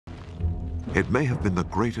It may have been the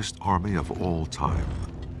greatest army of all time,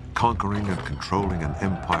 conquering and controlling an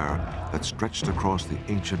empire that stretched across the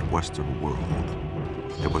ancient Western world.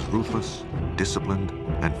 It was ruthless, disciplined,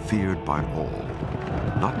 and feared by all,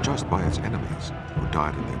 not just by its enemies, who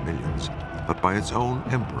died in their millions, but by its own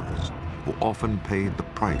emperors, who often paid the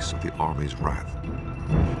price of the army's wrath.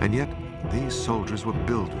 And yet, these soldiers were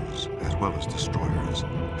builders as well as destroyers,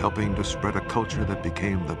 helping to spread a culture that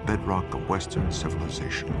became the bedrock of Western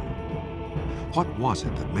civilization. What was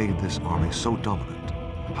it that made this army so dominant?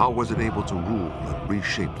 How was it able to rule and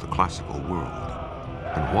reshape the classical world?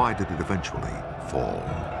 And why did it eventually fall?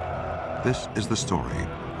 This is the story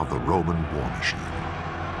of the Roman war machine.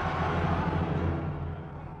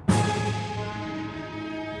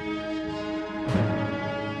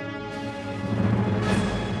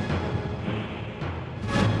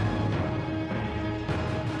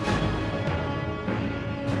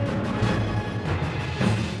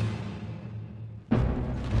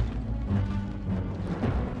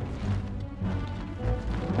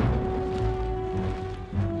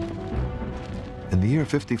 In the year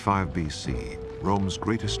 55 BC, Rome's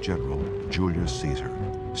greatest general, Julius Caesar,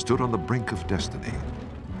 stood on the brink of destiny.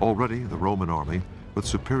 Already, the Roman army, with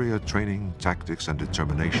superior training, tactics, and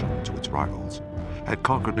determination to its rivals, had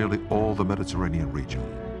conquered nearly all the Mediterranean region.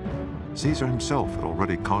 Caesar himself had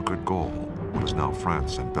already conquered Gaul, what is now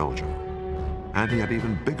France and Belgium. And he had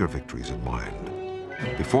even bigger victories in mind.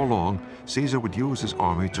 Before long, Caesar would use his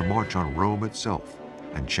army to march on Rome itself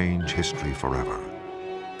and change history forever.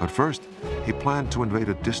 But first, he planned to invade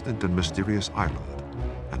a distant and mysterious island,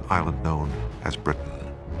 an island known as Britain.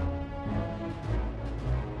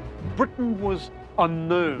 Britain was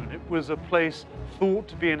unknown. It was a place thought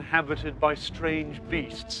to be inhabited by strange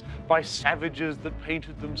beasts, by savages that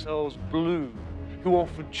painted themselves blue, who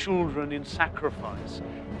offered children in sacrifice.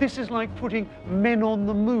 This is like putting men on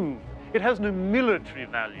the moon. It has no military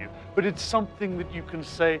value, but it's something that you can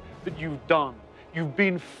say that you've done. You've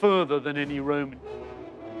been further than any Roman.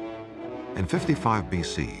 In 55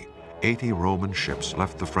 BC, 80 Roman ships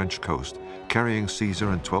left the French coast, carrying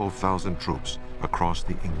Caesar and 12,000 troops across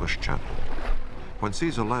the English Channel. When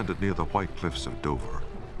Caesar landed near the White Cliffs of Dover,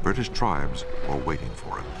 British tribes were waiting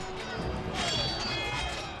for him.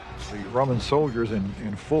 The Roman soldiers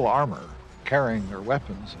in full armor, carrying their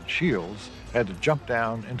weapons and shields, had to jump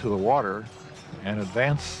down into the water and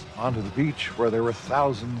advance onto the beach where there were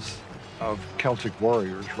thousands of Celtic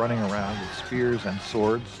warriors running around with spears and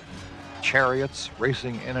swords, chariots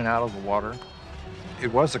racing in and out of the water.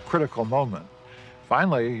 It was a critical moment.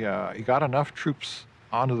 Finally, he got enough troops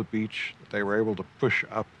onto the beach that they were able to push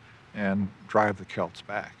up and drive the Celts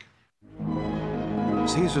back.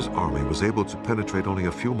 Caesar's army was able to penetrate only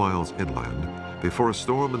a few miles inland before a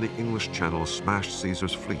storm in the English Channel smashed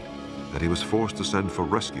Caesar's fleet, and he was forced to send for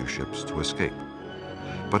rescue ships to escape.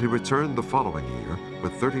 But he returned the following year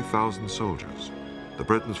with 30,000 soldiers. The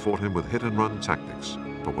Britons fought him with hit-and-run tactics,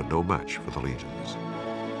 but were no match for the legions.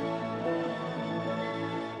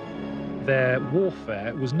 Their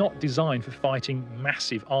warfare was not designed for fighting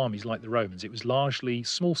massive armies like the Romans. It was largely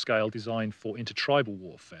small-scale, designed for intertribal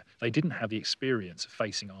warfare. They didn't have the experience of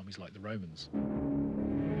facing armies like the Romans.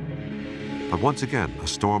 But once again, a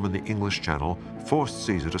storm in the English Channel forced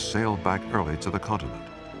Caesar to sail back early to the continent,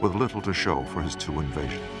 with little to show for his two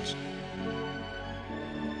invasions.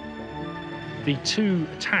 The two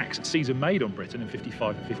attacks that Caesar made on Britain in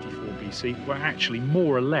 55 and 54 BC were actually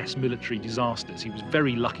more or less military disasters. He was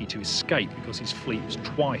very lucky to escape because his fleet was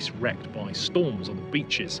twice wrecked by storms on the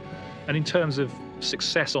beaches. And in terms of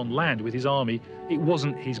success on land with his army, it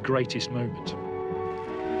wasn't his greatest moment.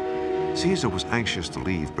 Caesar was anxious to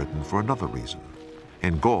leave Britain for another reason.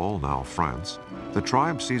 In Gaul, now France, the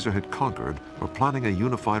tribes Caesar had conquered were planning a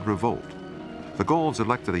unified revolt. The Gauls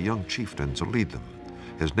elected a young chieftain to lead them.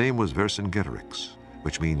 His name was Vercingetorix,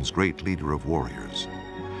 which means great leader of warriors.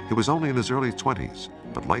 He was only in his early 20s,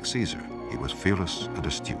 but like Caesar, he was fearless and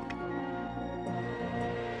astute.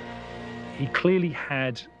 He clearly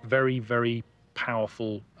had very, very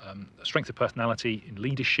powerful strength of personality in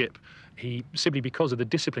leadership. He, simply because of the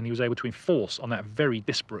discipline he was able to enforce on that very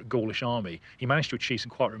disparate Gaulish army, he managed to achieve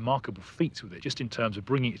some quite remarkable feats with it, just in terms of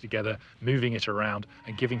bringing it together, moving it around,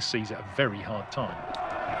 and giving Caesar a very hard time.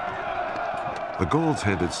 The Gauls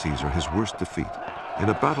handed Caesar his worst defeat. In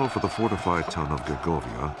a battle for the fortified town of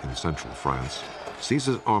Gergovia in central France,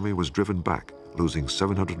 Caesar's army was driven back, losing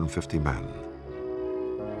 750 men.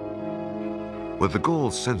 With the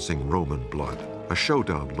Gauls sensing Roman blood, a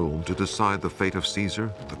showdown loomed to decide the fate of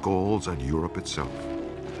Caesar, the Gauls, and Europe itself.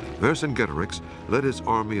 Vercingetorix led his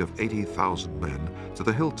army of 80,000 men to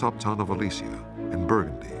the hilltop town of Alesia in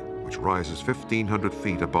Burgundy, which rises 1,500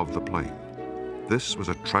 feet above the plain. this was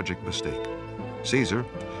a tragic mistake. Caesar,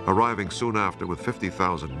 arriving soon after with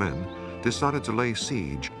 50,000 men, decided to lay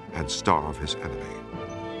siege and starve his enemy.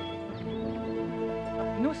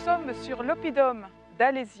 Nous sommes sur l'oppidum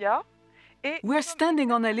d'Alésia. We're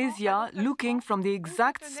standing on Alesia looking from the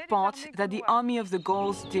exact spot that the army of the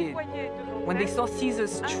Gauls did. When they saw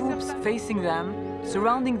Caesar's troops facing them,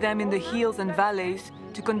 surrounding them in the hills and valleys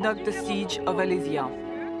to conduct the siege of Alesia.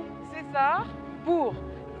 César, pour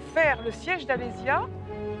faire le siège d'Alésia,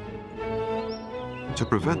 to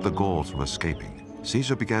prevent the Gauls from escaping,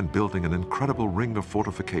 Caesar began building an incredible ring of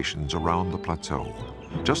fortifications around the plateau,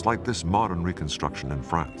 just like this modern reconstruction in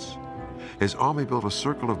France. His army built a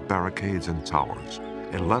circle of barricades and towers,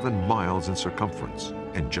 11 miles in circumference,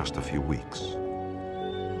 in just a few weeks.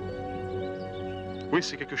 Oui,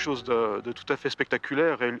 c'est quelque chose de tout à fait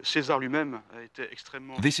spectaculaire et César lui-même a été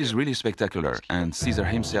extrêmement... This is really spectacular, and Caesar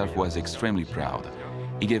himself was extremely proud.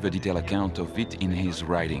 He gave a detailed account of it in his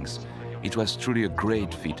writings. It was truly a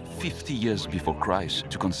great feat, 50 years before Christ,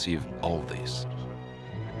 to conceive all this.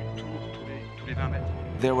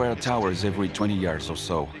 There were towers every 20 yards or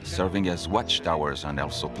so, serving as watchtowers and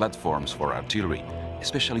also platforms for artillery,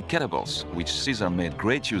 especially catapults, which Caesar made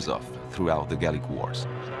great use of throughout the Gallic Wars.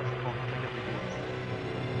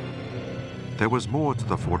 There was more to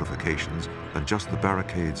the fortifications than just the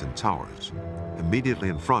barricades and towers. Immediately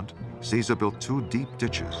in front, Caesar built 2 deep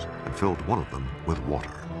ditches and filled one of them with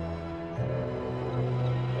water.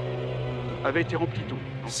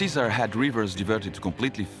 Caesar had rivers diverted to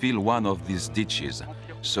completely fill one of these ditches,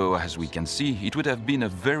 so as we can see, it would have been a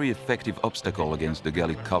very effective obstacle against the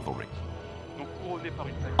Gallic cavalry.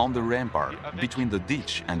 On the rampart, between the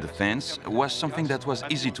ditch and the fence, was something that was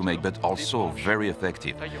easy to make but also very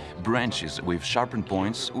effective. Branches with sharpened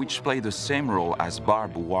points, which play the same role as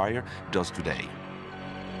barbed wire does today.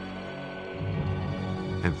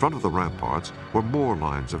 In front of the ramparts were more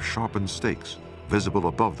lines of sharpened stakes, visible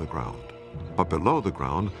above the ground. But below the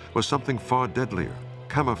ground was something far deadlier,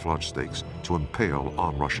 camouflage stakes to impale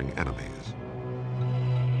onrushing enemies.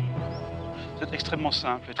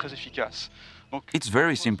 It's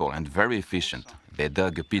very simple and very efficient. They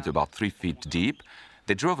dug a pit about 3 feet deep.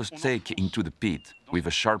 They drove a stake into the pit with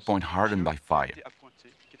a sharp point hardened by fire.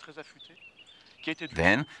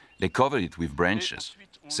 Then they covered it with branches.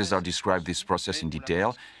 César described this process in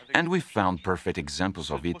detail, and we found perfect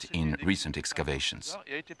examples of it in recent excavations.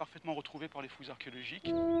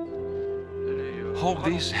 All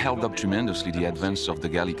this held up tremendously the advance of the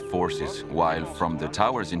Gallic forces, while from the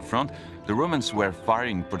towers in front, the Romans were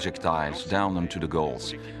firing projectiles down onto the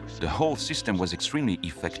Gauls. The whole system was extremely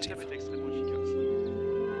effective.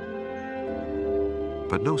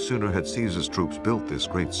 But no sooner had Caesar's troops built this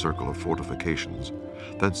great circle of fortifications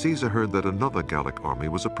than Caesar heard that another Gallic army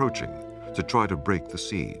was approaching to try to break the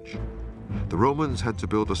siege. The Romans had to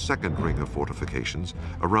build a second ring of fortifications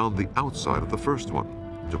around the outside of the first one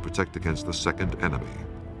to protect against the second enemy.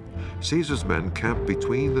 Caesar's men camped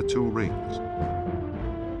between the 2 rings.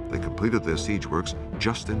 They completed their siege works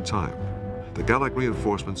just in time. The Gallic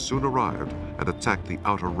reinforcements soon arrived and attacked the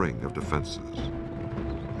outer ring of defenses.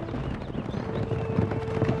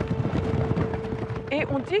 et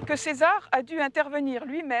on dit que César a dû intervenir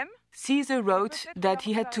lui-même. Caesar wrote that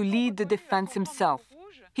he had to lead the defense himself.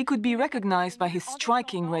 He could be recognized by his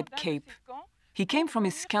striking red cape. He came from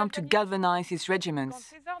his camp to galvanize his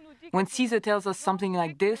regiments. When Caesar tells us something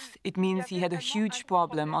like this, it means he had a huge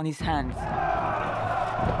problem on his hands.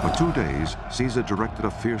 For 2 days, Caesar directed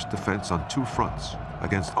a fierce defense on 2 fronts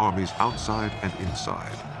against armies outside and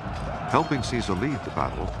inside. Helping Caesar lead the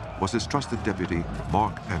battle was his trusted deputy,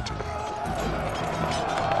 Mark Antony.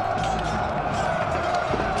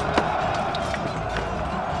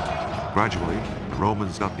 Gradually, the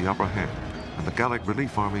Romans got the upper hand, and the Gallic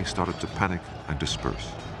relief army started to panic and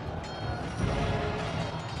disperse.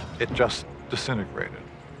 It just disintegrated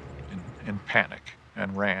in panic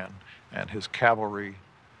and ran, and his cavalry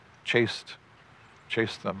chased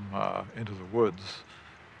them into the woods.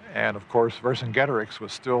 And of course, Vercingetorix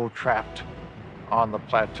was still trapped on the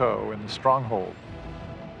plateau in the stronghold.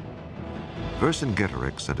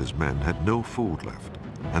 Vercingetorix and his men had no food left,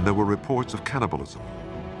 and there were reports of cannibalism.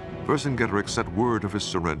 Vercingetorix sent word of his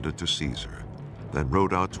surrender to Caesar, then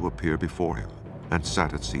rode out to appear before him and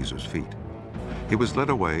sat at Caesar's feet. He was led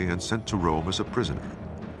away and sent to Rome as a prisoner,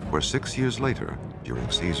 where 6 years later, during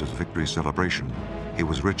Caesar's victory celebration, he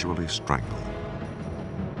was ritually strangled.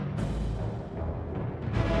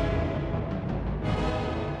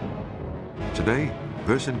 Today,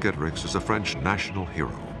 Vercingetorix is a French national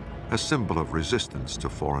hero, a symbol of resistance to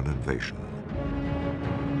foreign invasion.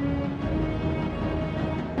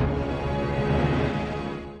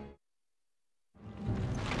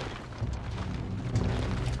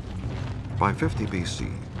 By 50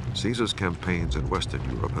 BC, Caesar's campaigns in Western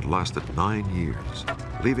Europe had lasted 9 years,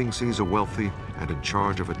 leaving Caesar wealthy and in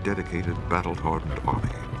charge of a dedicated, battle-hardened army.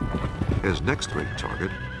 His next great target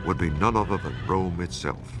would be none other than Rome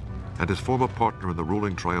itself, and his former partner in the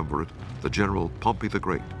ruling triumvirate, the general Pompey the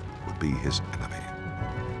Great, would be his enemy.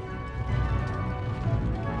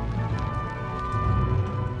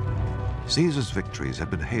 Caesar's victories had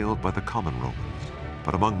been hailed by the common Romans,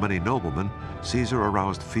 but among many noblemen, Caesar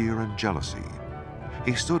aroused fear and jealousy.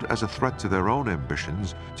 He stood as a threat to their own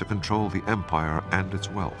ambitions to control the empire and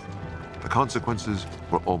its wealth. The consequences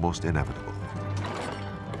were almost inevitable.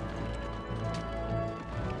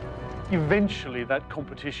 Eventually, that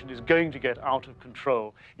competition is going to get out of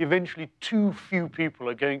control. Eventually, too few people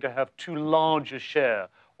are going to have too large a share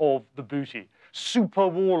of the booty. Super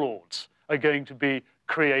warlords are going to be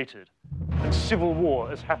created. And civil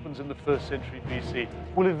war, as happens in the 1st century BC,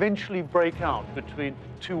 will eventually break out between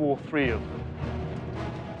 2 or 3 of them.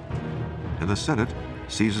 In the Senate,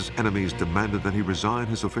 Caesar's enemies demanded that he resign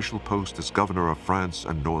his official post as governor of France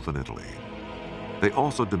and northern Italy. They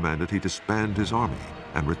also demanded he disband his army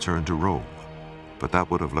and return to Rome, but that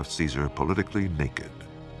would have left Caesar politically naked.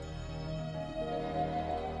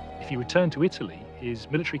 If he returned to Italy, his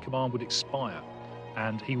military command would expire,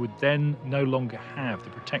 and he would then no longer have the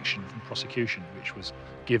protection from prosecution which was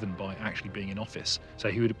given by actually being in office. So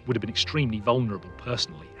he would have been extremely vulnerable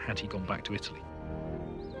personally had he gone back to Italy.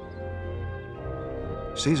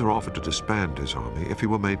 Caesar offered to disband his army if he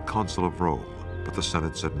were made consul of Rome, but the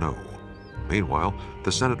Senate said no. Meanwhile,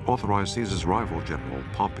 the Senate authorized Caesar's rival general,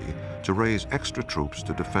 Pompey, to raise extra troops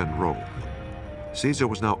to defend Rome. Caesar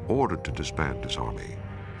was now ordered to disband his army.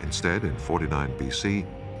 Instead, in 49 BC,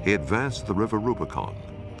 he advanced the river Rubicon,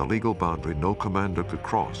 the legal boundary no commander could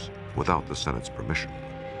cross without the Senate's permission.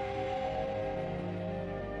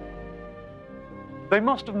 They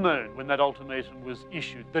must have known when that ultimatum was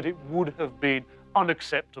issued that it would have been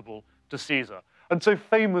unacceptable to Caesar. And so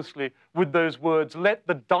famously, with those words, "Let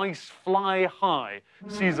the dice fly high,"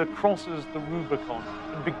 Caesar crosses the Rubicon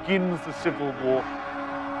and begins the civil war.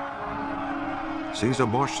 Caesar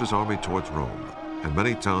marched his army towards Rome, and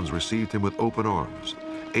many towns received him with open arms.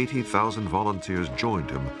 80,000 volunteers joined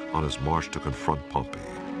him on his march to confront Pompey.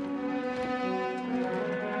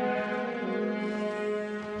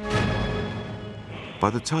 By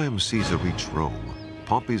the time Caesar reached Rome,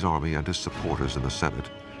 Pompey's army and his supporters in the Senate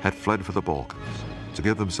had fled for the Balkans to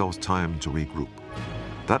give themselves time to regroup.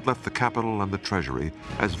 That left the capital and the treasury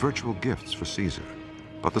as virtual gifts for Caesar.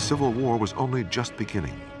 But the civil war was only just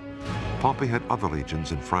beginning. Pompey had other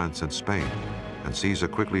legions in France and Spain, and Caesar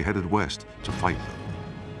quickly headed west to fight them.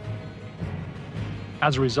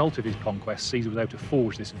 As a result of his conquest, Caesar was able to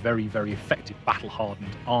forge this very, very effective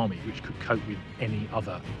battle-hardened army which could cope with any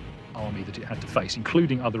other army that it had to face,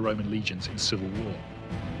 including other Roman legions in civil war.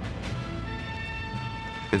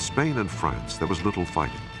 In Spain and France, there was little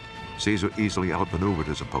fighting. Caesar easily outmaneuvered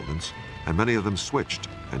his opponents, and many of them switched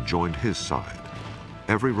and joined his side.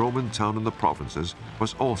 Every Roman town in the provinces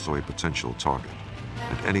was also a potential target,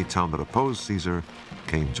 and any town that opposed Caesar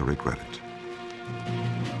came to regret it.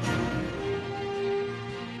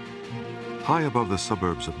 High above the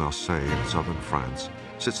suburbs of Marseille in southern France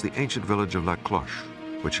sits the ancient village of La Cloche,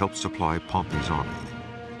 which helped supply Pompey's army.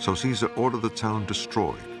 So Caesar ordered the town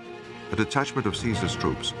destroyed. A detachment of Caesar's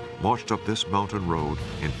troops marched up this mountain road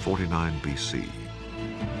in 49 BC.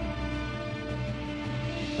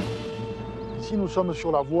 Ici, nous sommes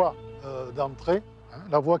sur la voie d'entrée,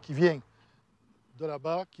 la voie qui vient de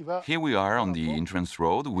là-bas, qui va. Here we are on the entrance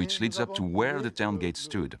road, which leads up to where the town gate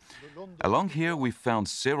stood. Along here, we found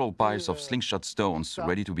several piles of slingshot stones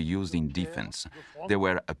ready to be used in defense. They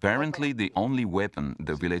were apparently the only weapon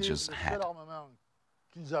the villagers had.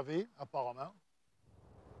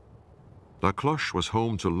 La Cloche was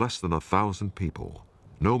home to less than 1,000 people,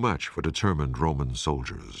 no match for determined Roman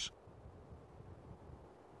soldiers.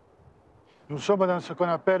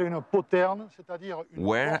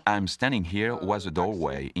 Where I'm standing here was a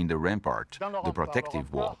doorway in the rampart, the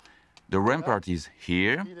protective wall. The rampart is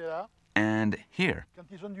here and here.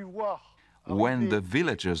 When the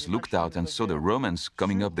villagers looked out and saw the Romans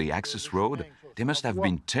coming up the access road, they must have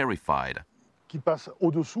been terrified.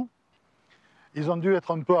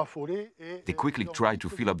 They quickly tried to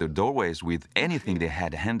fill up the doorways with anything they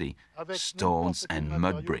had handy, stones and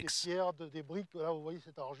mud bricks.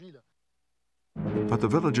 But the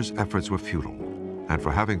villagers' efforts were futile, and for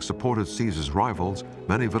having supported Caesar's rivals,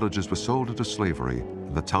 many villages were sold into slavery,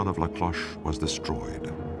 and the town of La Cloche was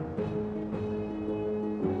destroyed.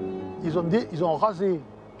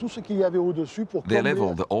 They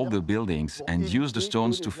leveled all the buildings and used the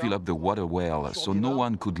stones to fill up the water well, so no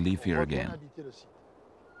one could live here again.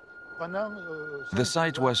 The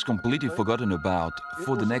site was completely forgotten about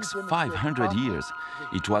for the next 500 years.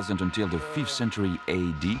 It wasn't until the 5th century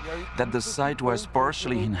AD that the site was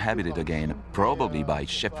partially inhabited again, probably by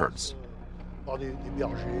shepherds.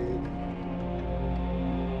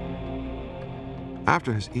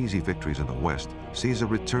 After his easy victories in the west, Caesar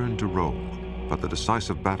returned to Rome, but the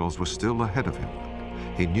decisive battles were still ahead of him.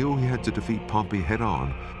 He knew he had to defeat Pompey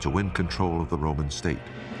head-on to win control of the Roman state,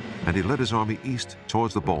 and he led his army east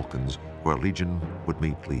towards the Balkans, where legion would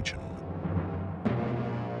meet legion.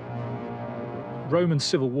 Roman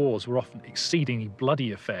civil wars were often exceedingly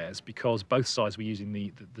bloody affairs because both sides were using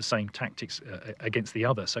the same tactics against the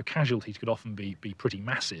other, so casualties could often be pretty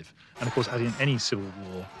massive. And of course, as in any civil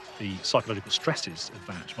war, the psychological stresses of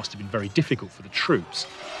that must have been very difficult for the troops.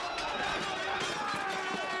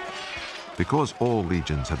 Because all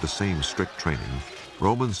legions had the same strict training,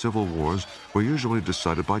 Roman civil wars were usually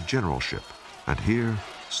decided by generalship, and here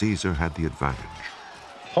Caesar had the advantage.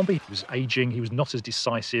 Pompey was aging, he was not as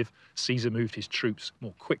decisive. Caesar moved his troops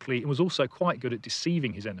more quickly and was also quite good at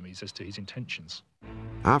deceiving his enemies as to his intentions.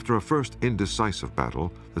 After a first indecisive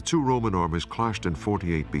battle, the two Roman armies clashed in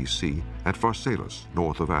 48 BC at Pharsalus,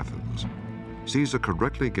 north of Athens. Caesar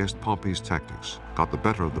correctly guessed Pompey's tactics, got the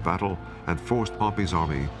better of the battle, and forced Pompey's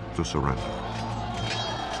army to surrender.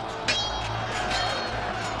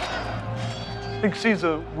 I think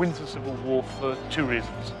Caesar wins the civil war for two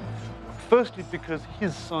reasons. Firstly, because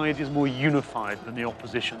his side is more unified than the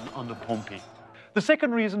opposition under Pompey. The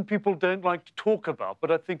second reason people don't like to talk about, but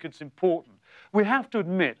I think it's important, we have to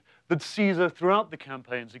admit that Caesar, throughout the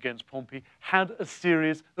campaigns against Pompey, had a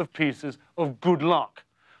series of pieces of good luck.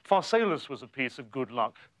 Pharsalus was a piece of good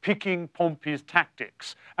luck, picking Pompey's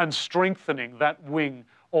tactics and strengthening that wing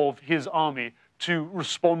of his army to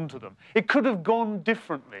respond to them. It could have gone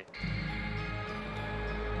differently.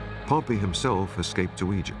 Pompey himself escaped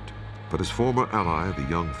to Egypt, but his former ally, the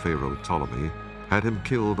young pharaoh Ptolemy, had him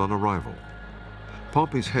killed on arrival.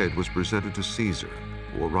 Pompey's head was presented to Caesar,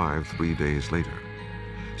 who arrived 3 days later.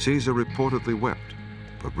 Caesar reportedly wept,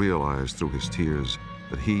 but realized through his tears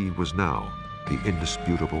that he was now the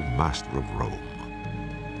indisputable master of Rome.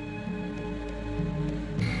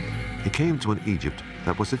 He came to an Egypt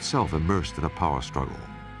that was itself immersed in a power struggle.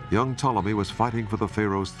 Young Ptolemy was fighting for the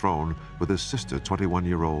pharaoh's throne with his sister,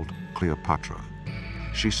 21-year-old Cleopatra.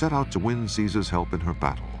 She set out to win Caesar's help in her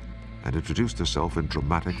battle and introduced herself in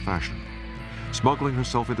dramatic fashion, smuggling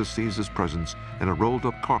herself into Caesar's presence in a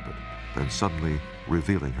rolled-up carpet, then suddenly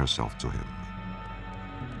revealing herself to him.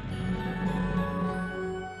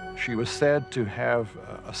 She was said to have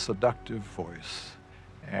a seductive voice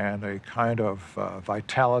and a kind of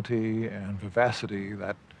vitality and vivacity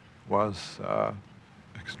that was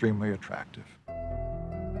extremely attractive.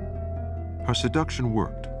 Her seduction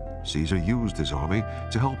worked. Caesar used his army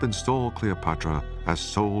to help install Cleopatra as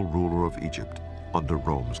sole ruler of Egypt under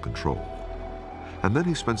Rome's control. And then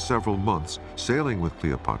he spent several months sailing with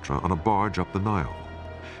Cleopatra on a barge up the Nile.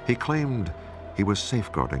 He claimed he was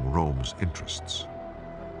safeguarding Rome's interests.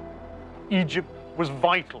 Egypt was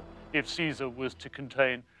vital if Caesar was to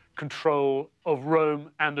contain control of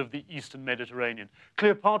Rome and of the Eastern Mediterranean.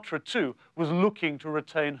 Cleopatra, too, was looking to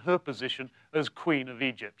retain her position as Queen of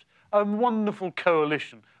Egypt. A wonderful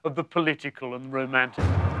coalition of the political and romantic.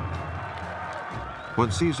 When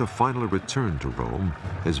Caesar finally returned to Rome,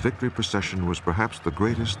 his victory procession was perhaps the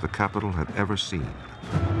greatest the capital had ever seen.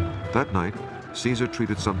 That night, Caesar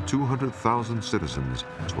treated some 200,000 citizens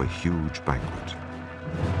to a huge banquet.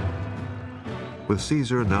 With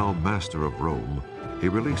Caesar now master of Rome, he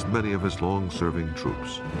released many of his long-serving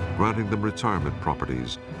troops, granting them retirement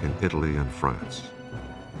properties in Italy and France.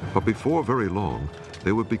 But before very long,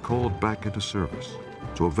 they would be called back into service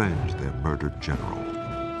to avenge their murdered general.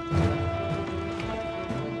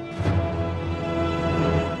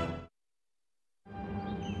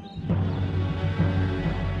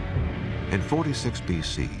 In 46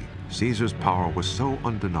 BC, Caesar's power was so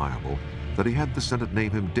undeniable that he had the Senate name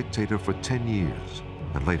him dictator for 10 years,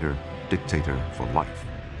 and later dictator for life.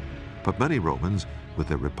 But many Romans, with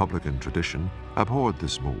their republican tradition, abhorred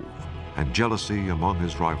this move, and jealousy among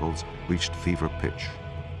his rivals reached fever pitch.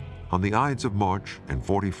 On the Ides of March in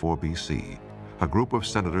 44 BC, a group of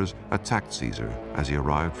senators attacked Caesar as he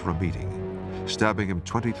arrived for a meeting, stabbing him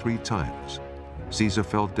 23 times. Caesar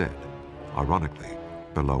fell dead, ironically,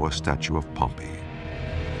 below a statue of Pompey.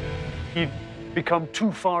 He'd become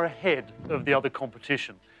too far ahead of the other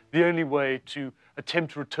competition. The only way to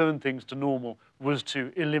attempt to return things to normal was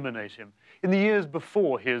to eliminate him. In the years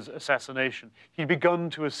before his assassination, he'd begun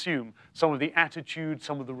to assume some of the attitudes,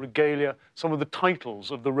 some of the regalia, some of the titles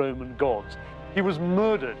of the Roman gods. He was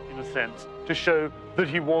murdered, in a sense, to show that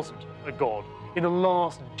he wasn't a god, in a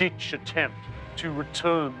last-ditch attempt to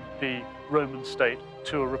return the Roman state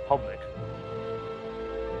to a republic.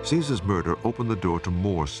 Caesar's murder opened the door to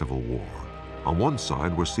more civil war. On one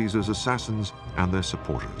side were Caesar's assassins and their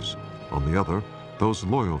supporters. On the other, those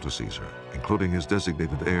loyal to Caesar, including his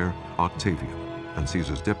designated heir, Octavian, and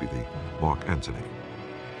Caesar's deputy, Mark Antony.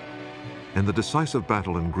 In the decisive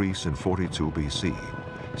battle in Greece in 42 BC,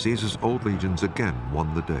 Caesar's old legions again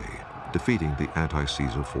won the day, defeating the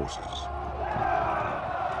anti-Caesar forces.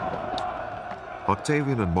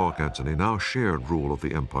 Octavian and Mark Antony now shared rule of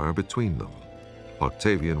the empire between them.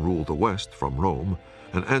 Octavian ruled the west from Rome,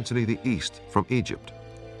 and Antony the east from Egypt.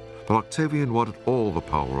 But Octavian wanted all the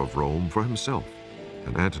power of Rome for himself,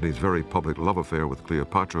 and Antony's very public love affair with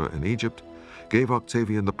Cleopatra in Egypt gave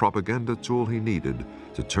Octavian the propaganda tool he needed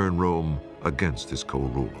to turn Rome against his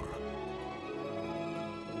co-ruler.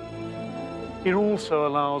 It also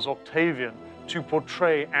allows Octavian to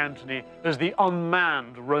portray Antony as the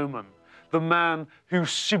unmanned Roman, the man who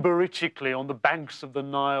sybaritically on the banks of the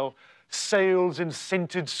Nile sails in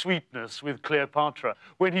scented sweetness with Cleopatra,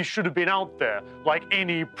 when he should have been out there like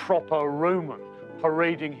any proper Roman,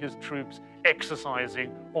 parading his troops,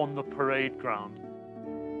 exercising on the parade ground.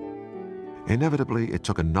 Inevitably, it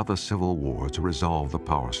took another civil war to resolve the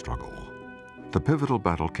power struggle. The pivotal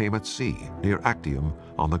battle came at sea near Actium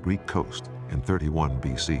on the Greek coast in 31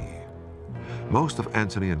 BC. Most of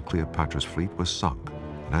Antony and Cleopatra's fleet was sunk,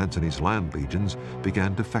 and Antony's land legions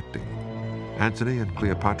began defecting. Antony and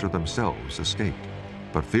Cleopatra themselves escaped,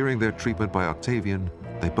 but fearing their treatment by Octavian,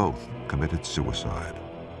 they both committed suicide.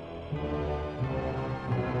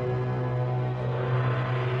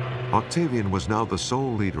 Octavian was now the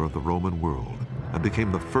sole leader of the Roman world and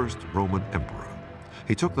became the first Roman emperor.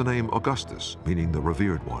 He took the name Augustus, meaning the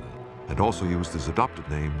revered one, and also used his adopted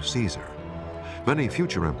name Caesar. Many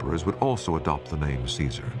future emperors would also adopt the name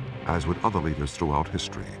Caesar, as would other leaders throughout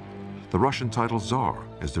history. The Russian title Tsar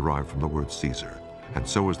is derived from the word Caesar, and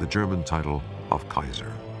so is the German title of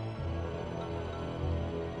Kaiser.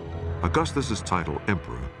 Augustus's title,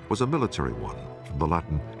 emperor, was a military one, from the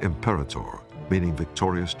Latin imperator, meaning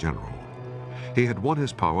victorious general. He had won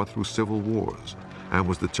his power through civil wars and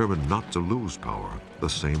was determined not to lose power the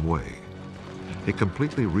same way. He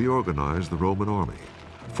completely reorganized the Roman army,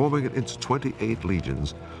 forming it into 28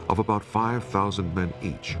 legions of about 5,000 men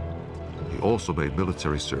each. He also made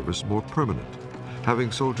military service more permanent,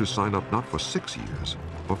 having soldiers sign up not for 6 years,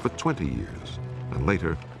 but for 20 years, and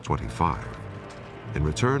later 25. In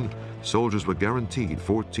return, soldiers were guaranteed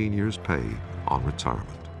 14 years' pay on retirement.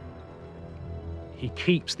 He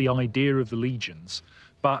keeps the idea of the legions,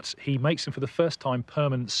 but he makes them for the first time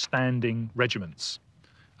permanent standing regiments.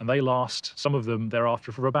 And they last, some of them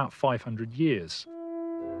thereafter, for about 500 years.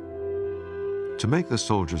 To make the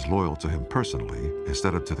soldiers loyal to him personally,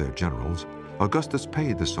 instead of to their generals, Augustus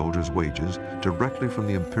paid the soldiers' wages directly from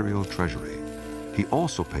the imperial treasury. He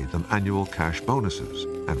also paid them annual cash bonuses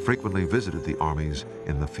and frequently visited the armies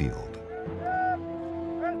in the field.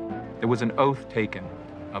 There was an oath taken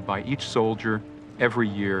by each soldier every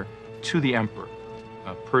year to the emperor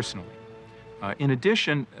personally. In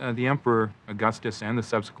addition, the emperor Augustus and the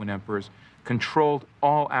subsequent emperors controlled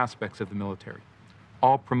all aspects of the military.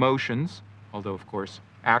 All promotions, although of course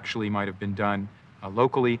actually might have been done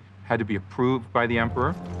locally, had to be approved by the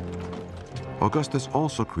emperor. Augustus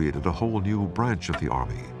also created a whole new branch of the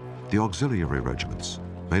army, the auxiliary regiments,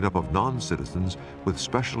 made up of non-citizens with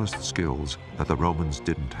specialist skills that the Romans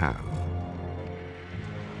didn't have.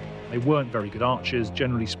 They weren't very good archers.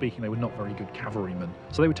 Generally speaking, they were not very good cavalrymen,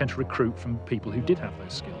 so they would tend to recruit from people who did have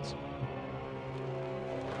those skills.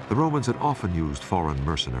 The Romans had often used foreign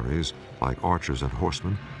mercenaries, like archers and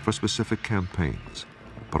horsemen, for specific campaigns.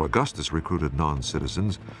 But Augustus recruited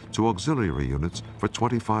non-citizens to auxiliary units for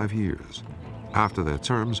 25 years. After their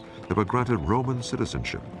terms, they were granted Roman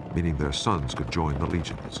citizenship, meaning their sons could join the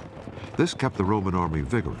legions. This kept the Roman army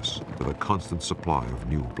vigorous, with a constant supply of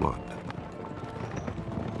new blood.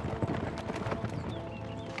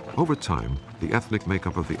 Over time, the ethnic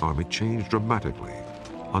makeup of the army changed dramatically.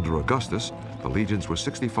 Under Augustus, the legions were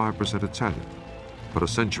 65% Italian, but a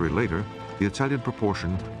century later, the Italian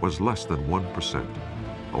proportion was less than 1%.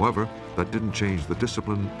 However, that didn't change the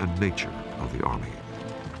discipline and nature of the army.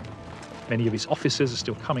 Many of its officers are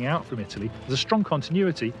still coming out from Italy. There's a strong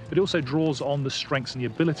continuity, but it also draws on the strengths and the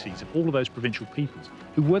abilities of all of those provincial peoples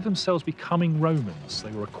who were themselves becoming Romans.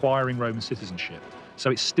 They were acquiring Roman citizenship. So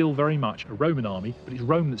it's still very much a Roman army, but it's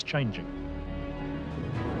Rome that's changing.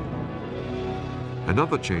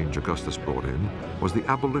 Another change Augustus brought in was the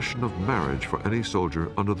abolition of marriage for any soldier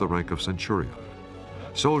under the rank of centurion.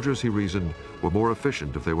 Soldiers, he reasoned, were more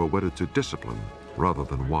efficient if they were wedded to discipline rather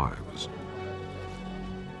than wives.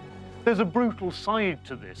 There's a brutal side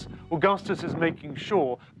to this. Augustus is making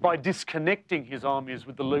sure, by disconnecting his armies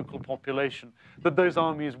with the local population, that those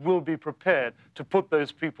armies will be prepared to put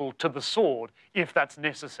those people to the sword if that's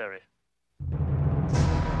necessary.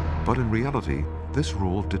 But in reality, this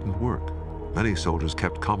rule didn't work. Many soldiers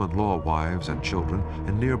kept common law wives and children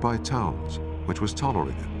in nearby towns, which was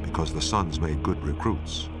tolerated because the sons made good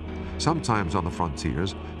recruits. Sometimes on the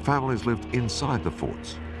frontiers, families lived inside the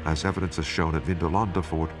forts, as evidence is shown at Vindolanda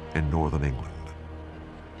Fort in northern England.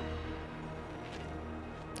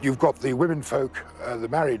 You've got the women folk, the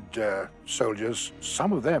married soldiers.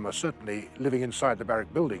 Some of them are certainly living inside the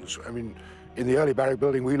barrack buildings. I mean, in the early barrack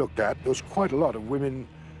building we looked at, there was quite a lot of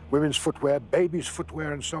women's footwear, babies'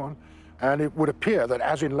 footwear, and so on. And it would appear that,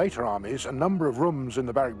 as in later armies, a number of rooms in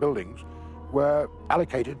the barrack buildings were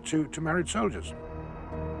allocated to married soldiers.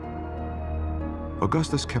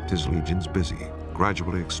 Augustus kept his legions busy,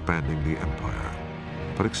 gradually expanding the empire.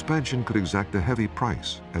 But expansion could exact a heavy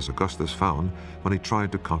price, as Augustus found when he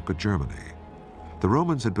tried to conquer Germany. The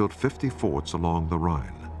Romans had built 50 forts along the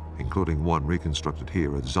Rhine, including one reconstructed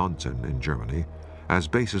here at Xanten in Germany, as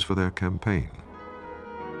bases for their campaign.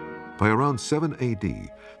 By around 7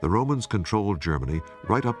 AD, the Romans controlled Germany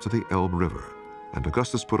right up to the Elbe River, and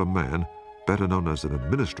Augustus put a man, better known as an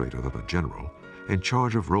administrator than a general, in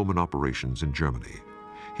charge of Roman operations in Germany.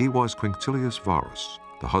 He was Quinctilius Varus,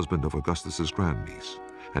 the husband of Augustus's grandniece,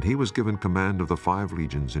 and he was given command of the 5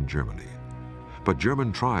 legions in Germany. But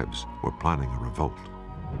German tribes were planning a revolt.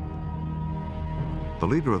 The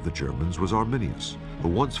leader of the Germans was Arminius, who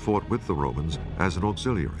once fought with the Romans as an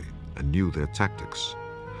auxiliary and knew their tactics.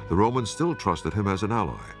 The Romans still trusted him as an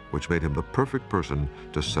ally, which made him the perfect person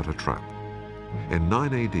to set a trap. In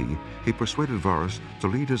 9 AD, he persuaded Varus to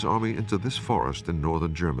lead his army into this forest in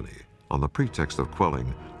northern Germany, on the pretext of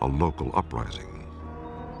quelling a local uprising.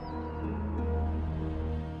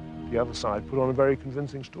 The other side put on a very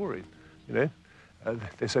convincing story, you know.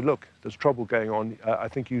 They said, look, there's trouble going on, I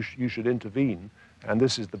think you should intervene, and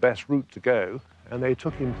this is the best route to go. And they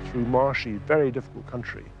took him through marshy, very difficult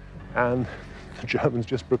country, and the Germans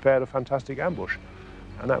just prepared a fantastic ambush,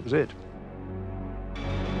 and that was it.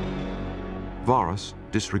 Varus,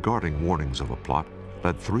 disregarding warnings of a plot,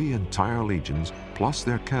 led 3 entire legions plus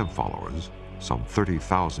their camp followers, some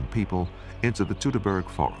 30,000 people, into the Teutoburg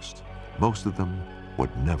forest. Most of them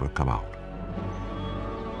would never come out.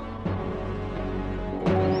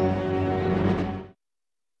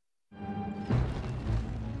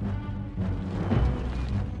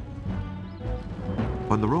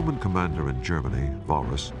 When the Roman commander in Germany,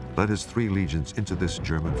 Varus, led his 3 legions into this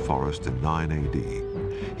German forest in 9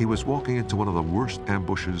 AD, he was walking into one of the worst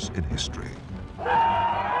ambushes in history.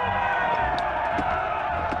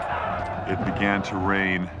 It began to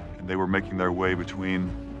rain, and they were making their way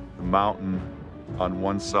between the mountain on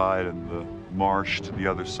one side and the marsh to the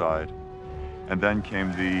other side. And then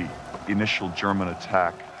came the initial German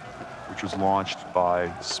attack, which was launched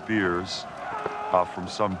by spears from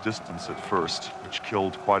some distance at first, which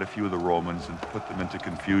killed quite a few of the Romans and put them into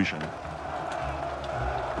confusion.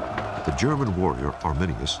 The German warrior,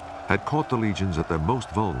 Arminius, had caught the legions at their most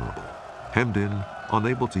vulnerable, hemmed in,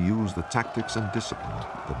 unable to use the tactics and discipline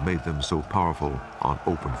that made them so powerful on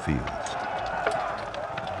open fields.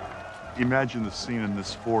 Imagine the scene in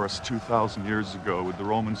this forest 2,000 years ago with the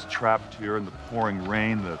Romans trapped here in the pouring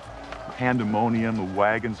rain, the pandemonium, the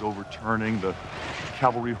wagons overturning, the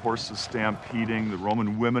cavalry horses stampeding, the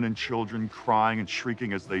Roman women and children crying and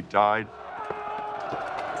shrieking as they died.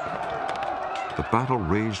 The battle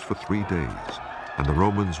raged for 3 days, and the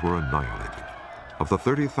Romans were annihilated. Of the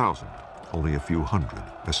 30,000, only a few hundred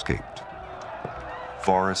escaped.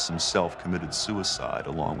 Varus himself committed suicide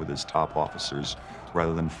along with his top officers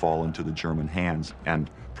rather than fall into the German hands, and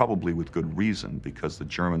probably with good reason, because the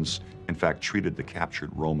Germans, in fact, treated the captured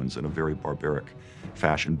Romans in a very barbaric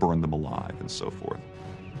fashion, burned them alive, and so forth.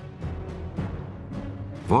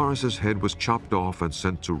 Varus's head was chopped off and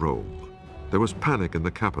sent to Rome. There was panic in the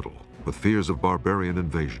capital, with fears of barbarian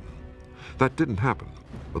invasion. That didn't happen,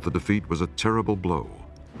 but the defeat was a terrible blow.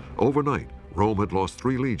 Overnight, Rome had lost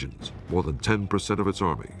 3 legions, more than 10% of its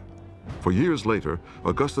army. For years later,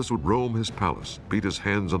 Augustus would roam his palace, beat his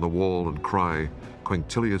hands on the wall, and cry,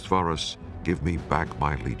 "Quinctilius Varus, give me back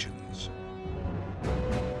my legions."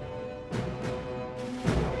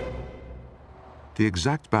 The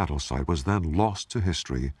exact battle site was then lost to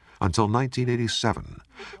history until 1987,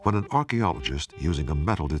 when an archaeologist using a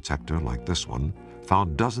metal detector like this one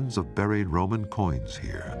found dozens of buried Roman coins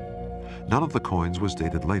here. None of the coins was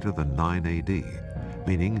dated later than 9 AD,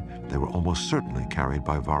 meaning they were almost certainly carried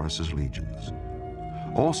by Varus's legions.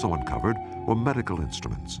 Also uncovered were medical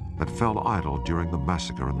instruments that fell idle during the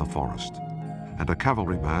massacre in the forest, and a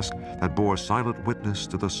cavalry mask that bore silent witness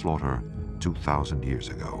to the slaughter 2,000 years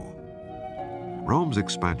ago. Rome's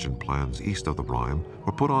expansion plans east of the Rhine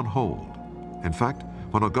were put on hold. In fact,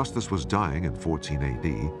 when Augustus was dying in 14 AD,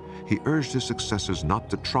 he urged his successors not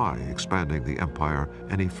to try expanding the empire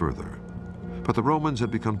any further. But the Romans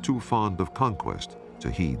had become too fond of conquest to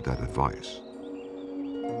heed that advice.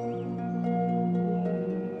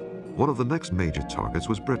 One of the next major targets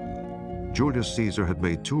was Britain. Julius Caesar had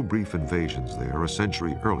made 2 brief invasions there a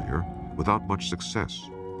century earlier without much success.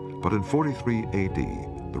 But in 43 AD,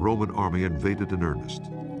 the Roman army invaded in earnest.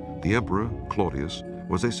 The emperor, Claudius,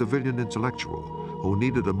 was a civilian intellectual who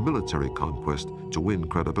needed a military conquest to win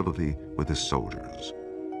credibility with his soldiers.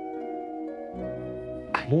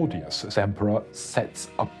 Claudius, as emperor, sets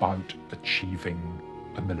about achieving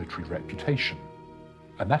a military reputation.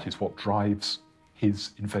 And that is what drives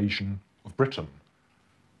his invasion of Britain.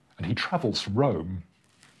 And he travels from Rome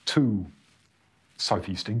to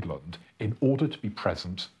southeast England in order to be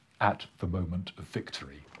present at the moment of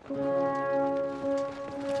victory.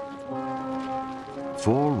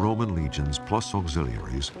 4 Roman legions plus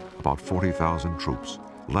auxiliaries, about 40,000 troops,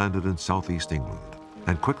 landed in southeast England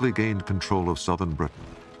and quickly gained control of southern Britain.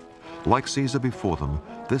 Like Caesar before them,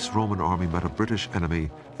 this Roman army met a British enemy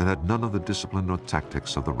that had none of the discipline or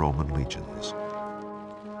tactics of the Roman legions.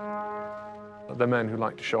 They're men who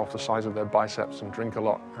like to show off the size of their biceps and drink a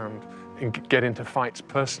lot and get into fights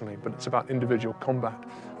personally, but it's about individual combat.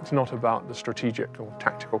 It's not about the strategic or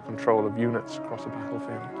tactical control of units across a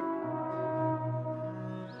battlefield.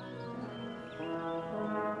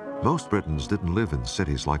 Most Britons didn't live in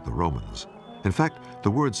cities like the Romans. In fact,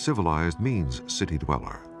 the word civilized means city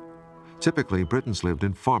dweller. Typically, Britons lived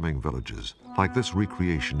in farming villages, like this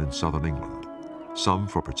recreation in southern England. Some,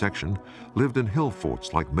 for protection, lived in hill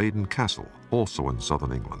forts like Maiden Castle, also in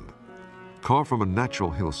southern England. Carved from a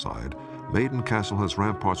natural hillside, Maiden Castle has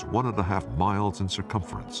ramparts 1.5 miles in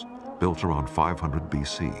circumference, built around 500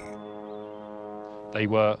 BC. They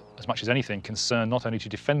were, as much as anything, concerned not only to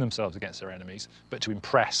defend themselves against their enemies, but to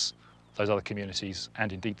impress those other communities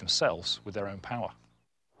and indeed themselves with their own power.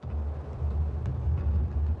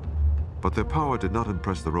 But their power did not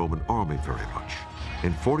impress the Roman army very much.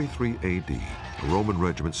 In 43 AD, a Roman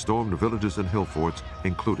regiment stormed villages and hill forts,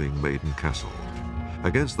 including Maiden Castle.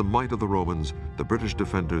 Against the might of the Romans, the British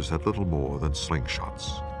defenders had little more than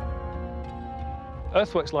slingshots.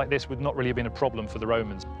 Earthworks like this would not really have been a problem for the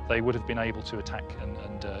Romans. They would have been able to attack and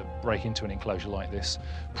break into an enclosure like this,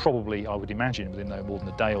 probably, I would imagine, within no more than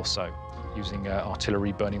a day or so, using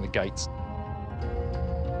artillery burning the gates.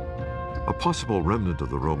 A possible remnant of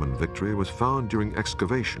the Roman victory was found during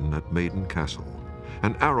excavation at Maiden Castle,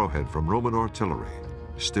 an arrowhead from Roman artillery,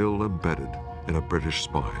 still embedded in a British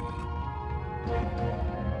spine.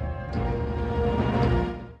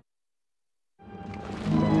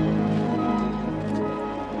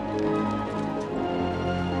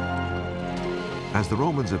 As the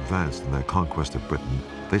Romans advanced in their conquest of Britain,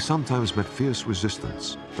 they sometimes met fierce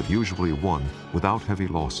resistance, but usually won without heavy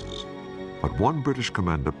losses. But one British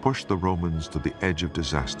commander pushed the Romans to the edge of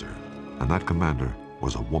disaster, and that commander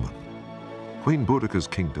was a woman. Queen Boudicca's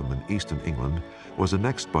kingdom in eastern England was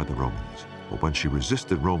annexed by the Romans, but when she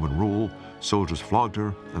resisted Roman rule, soldiers flogged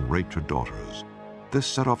her and raped her daughters. This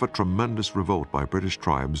set off a tremendous revolt by British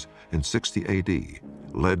tribes in 60 AD,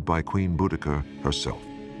 led by Queen Boudicca herself.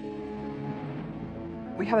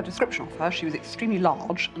 We have a description of her. She was extremely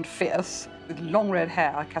large and fierce, with long red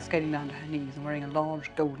hair cascading down to her knees and wearing a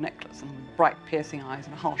large gold necklace and with bright piercing eyes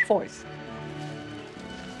and a harsh voice.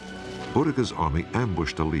 Boudicca's army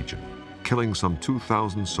ambushed a legion, killing some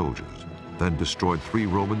 2,000 soldiers, then destroyed 3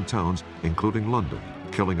 Roman towns, including London,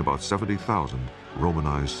 killing about 70,000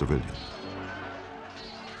 Romanized civilians.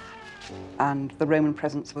 And the Roman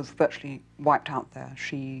presence was virtually wiped out there.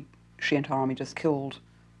 She and her army just killed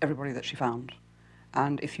everybody that she found.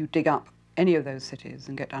 And if you dig up any of those cities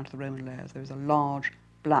and get down to the Roman layers, there is a large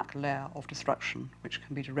black layer of destruction which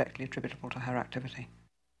can be directly attributable to her activity.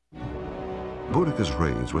 Boudicca's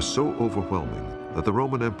raids were so overwhelming that the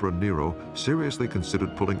Roman Emperor Nero seriously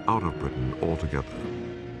considered pulling out of Britain altogether.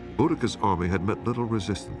 Boudicca's army had met little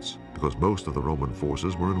resistance because most of the Roman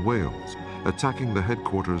forces were in Wales, attacking the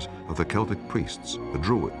headquarters of the Celtic priests, the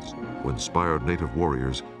Druids, who inspired native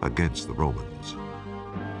warriors against the Romans.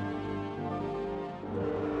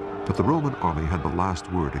 But the Roman army had the last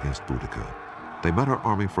word against Boudicca. They met her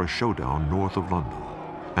army for a showdown north of London.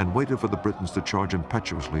 and waited for the Britons to charge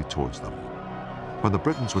impetuously towards them. When the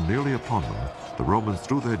Britons were nearly upon them, the Romans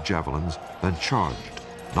threw their javelins, then charged,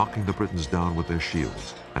 knocking the Britons down with their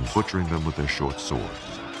shields and butchering them with their short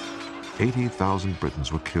swords. 80,000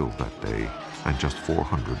 Britons were killed that day, and just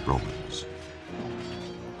 400 Romans.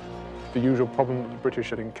 The usual problem that the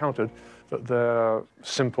British had encountered, that their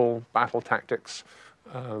simple battle tactics,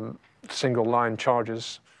 single-line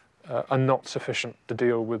charges, are not sufficient to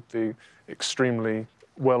deal with the extremely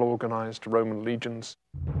well-organized Roman legions.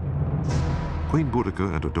 Queen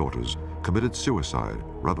Boudica and her daughters committed suicide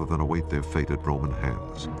rather than await their fate at Roman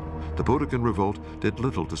hands. The Boudican revolt did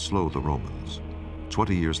little to slow the Romans.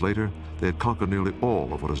 20 years later, they had conquered nearly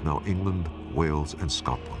all of what is now England, Wales, and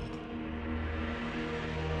Scotland.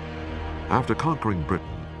 After conquering Britain,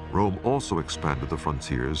 Rome also expanded the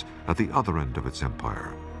frontiers at the other end of its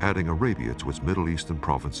empire, adding Arabia to its Middle Eastern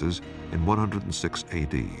provinces in 106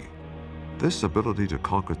 AD. This ability to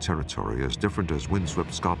conquer territory as different as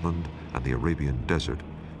windswept Scotland and the Arabian desert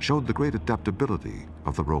showed the great adaptability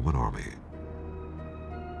of the Roman army.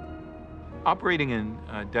 Operating in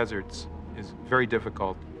deserts is very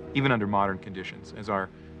difficult, even under modern conditions, as our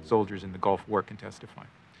soldiers in the Gulf War can testify.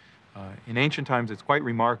 In ancient times, it's quite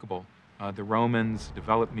remarkable. The Romans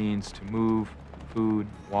developed means to move food,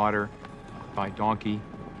 water, by donkey,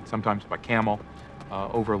 sometimes by camel,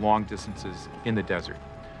 over long distances in the desert.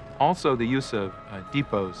 Also, the use of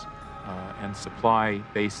depots and supply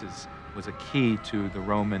bases was a key to the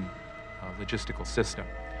Roman logistical system.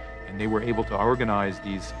 And they were able to organize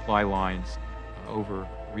these supply lines over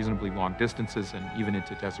reasonably long distances and even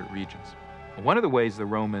into desert regions. One of the ways the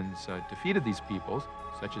Romans defeated these peoples,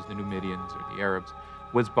 such as the Numidians or the Arabs,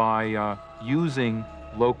 was by using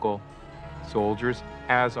local soldiers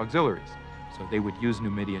as auxiliaries. So they would use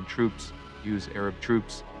Numidian troops, use Arab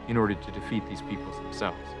troops in order to defeat these peoples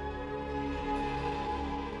themselves.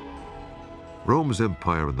 Rome's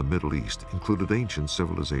empire in the Middle East included ancient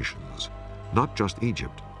civilizations, not just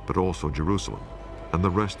Egypt, but also Jerusalem and the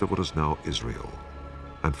rest of what is now Israel.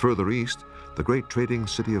 And further east, the great trading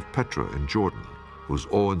city of Petra in Jordan, whose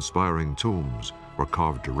awe-inspiring tombs were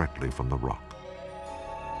carved directly from the rock.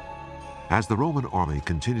 As the Roman army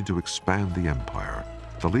continued to expand the empire,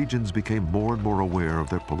 the legions became more and more aware of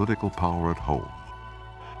their political power at home.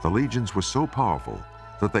 The legions were so powerful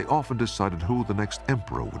that they often decided who the next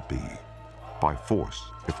emperor would be, by force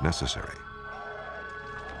if necessary.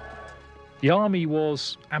 The army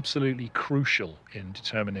was absolutely crucial in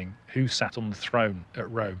determining who sat on the throne at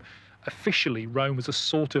Rome. Officially, Rome was a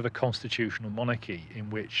sort of a constitutional monarchy in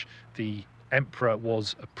which the emperor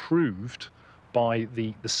was approved by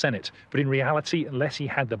the Senate. But in reality, unless he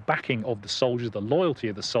had the backing of the soldiers, the loyalty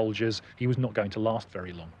of the soldiers, he was not going to last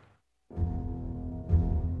very long.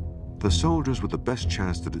 The soldiers with the best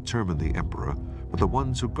chance to determine the emperor were the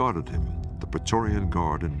ones who guarded him, the Praetorian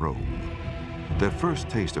Guard in Rome. Their first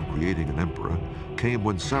taste of creating an emperor came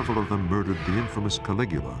when several of them murdered the infamous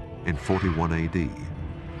Caligula in 41 AD,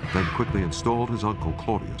 then quickly installed his uncle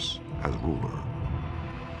Claudius as ruler.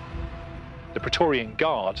 The Praetorian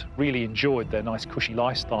Guard really enjoyed their nice cushy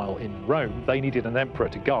lifestyle in Rome. They needed an emperor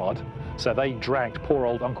to guard, so they dragged poor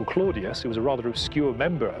old Uncle Claudius, who was a rather obscure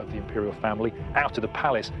member of the imperial family, out of the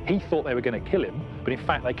palace. He thought they were going to kill him, but in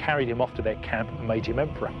fact they carried him off to their camp and made him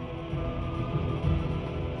emperor.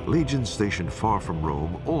 Legions stationed far from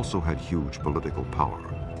Rome also had huge political power.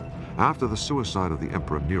 After the suicide of the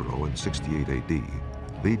Emperor Nero in 68 AD,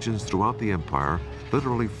 legions throughout the empire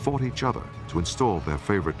literally fought each other to install their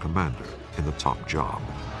favorite commander in the top job.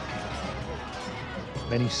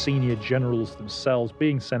 Many senior generals themselves,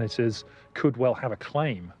 being senators, could well have a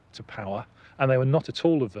claim to power, and they were not at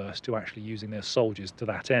all averse to actually using their soldiers to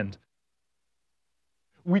that end.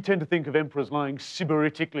 We tend to think of emperors lying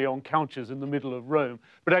sybaritically on couches in the middle of Rome,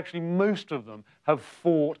 but actually most of them have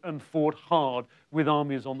fought and fought hard with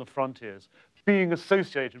armies on the frontiers. Being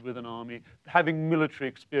associated with an army, having military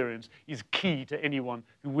experience, is key to anyone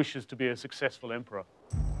who wishes to be a successful emperor.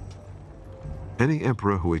 Any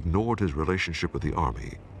emperor who ignored his relationship with the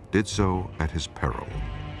army did so at his peril.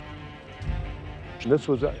 And this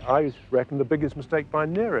was, I reckon, the biggest mistake by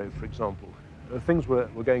Nero, for example. Things were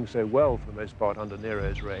going so well for the most part under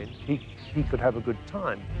Nero's reign. He could have a good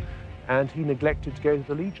time, and he neglected to go to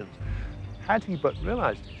the legions. Had he but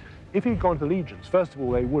realized it, if he'd gone to the legions, first of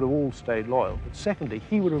all, they would have all stayed loyal, but secondly,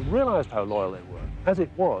 he would have realized how loyal they were. As it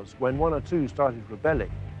was, when one or two started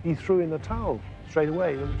rebelling, he threw in the towel straight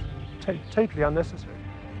away. It was totally unnecessary.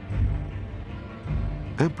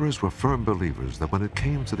 Emperors were firm believers that when it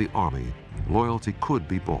came to the army, loyalty could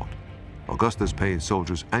be bought. Augustus paid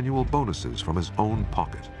soldiers annual bonuses from his own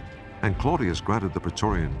pocket. and Claudius granted the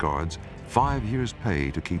Praetorian Guards 5 years'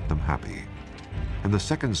 pay to keep them happy. In the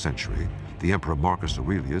 2nd century, the Emperor Marcus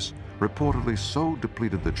Aurelius reportedly so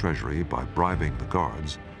depleted the treasury by bribing the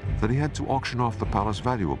guards that he had to auction off the palace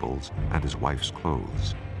valuables and his wife's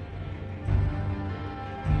clothes.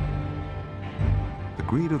 The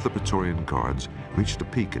greed of the Praetorian Guards reached a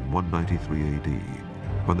peak in 193 AD,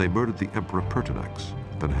 when they murdered the Emperor Pertinax,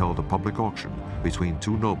 then held a public auction between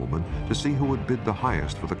 2 noblemen to see who would bid the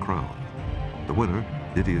highest for the crown. The winner,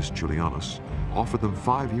 Didius Julianus, offered them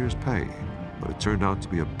 5 years' pay, but it turned out to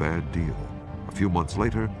be a bad deal. A few months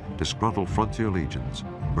later, disgruntled frontier legions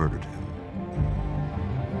murdered him.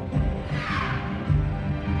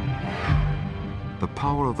 The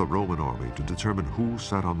power of the Roman army to determine who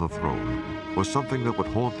sat on the throne was something that would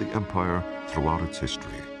haunt the empire throughout its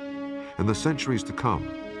history. In the centuries to come,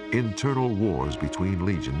 internal wars between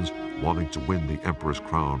legions wanting to win the emperor's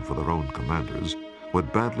crown for their own commanders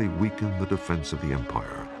would badly weaken the defense of the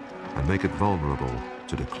empire and make it vulnerable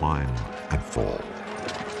to decline and fall.